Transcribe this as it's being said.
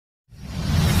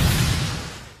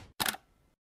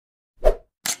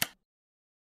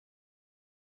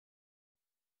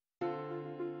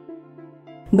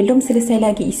Belum selesai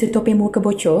lagi isu topeng muka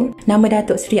bocor, nama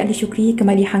Datuk Seri Aliff Syukri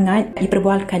kembali hangat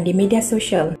diperbualkan di media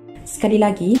sosial. Sekali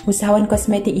lagi, usahawan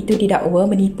kosmetik itu didakwa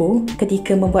menipu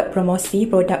ketika membuat promosi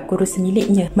produk kurus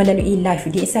miliknya melalui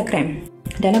live di Instagram.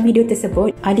 Dalam video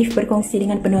tersebut, Aliff berkongsi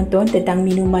dengan penonton tentang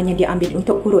minuman yang diambil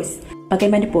untuk kurus.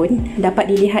 Bagaimanapun,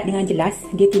 dapat dilihat dengan jelas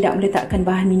dia tidak meletakkan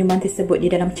bahan minuman tersebut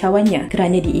di dalam cawannya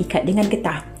kerana diikat dengan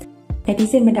getah.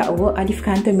 Netizen mendakwa Aliff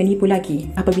kantoi menipu lagi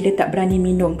apabila tak berani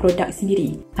minum produk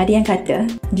sendiri. Ada yang kata,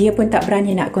 dia pun tak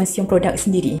berani nak konsum produk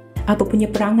sendiri. Apa punya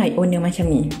perangai owner macam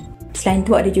ni? Selain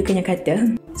tu ada juga yang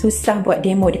kata, susah buat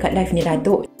demo dekat live ni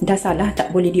Datuk. Dah salah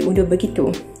tak boleh diundur begitu.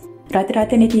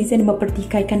 Rata-rata netizen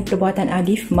mempertikaikan perbuatan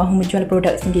Aliff mahu menjual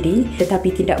produk sendiri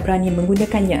tetapi tidak berani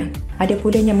menggunakannya. Ada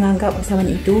pula yang menganggap usahawan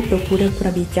itu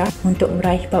berpura-pura bijak untuk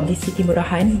meraih publicity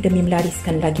murahan demi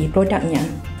melariskan lagi produknya.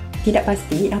 Tidak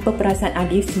pasti apa perasaan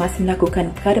Aliff semasa melakukan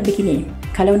perkara begini.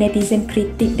 Kalau netizen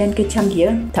kritik dan kecam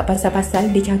dia, tak pasal-pasal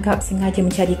dia cakap sengaja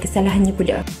mencari kesalahannya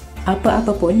pula.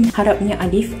 Apa-apa pun, harapnya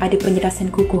Aliff ada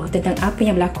penjelasan kukuh tentang apa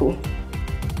yang berlaku.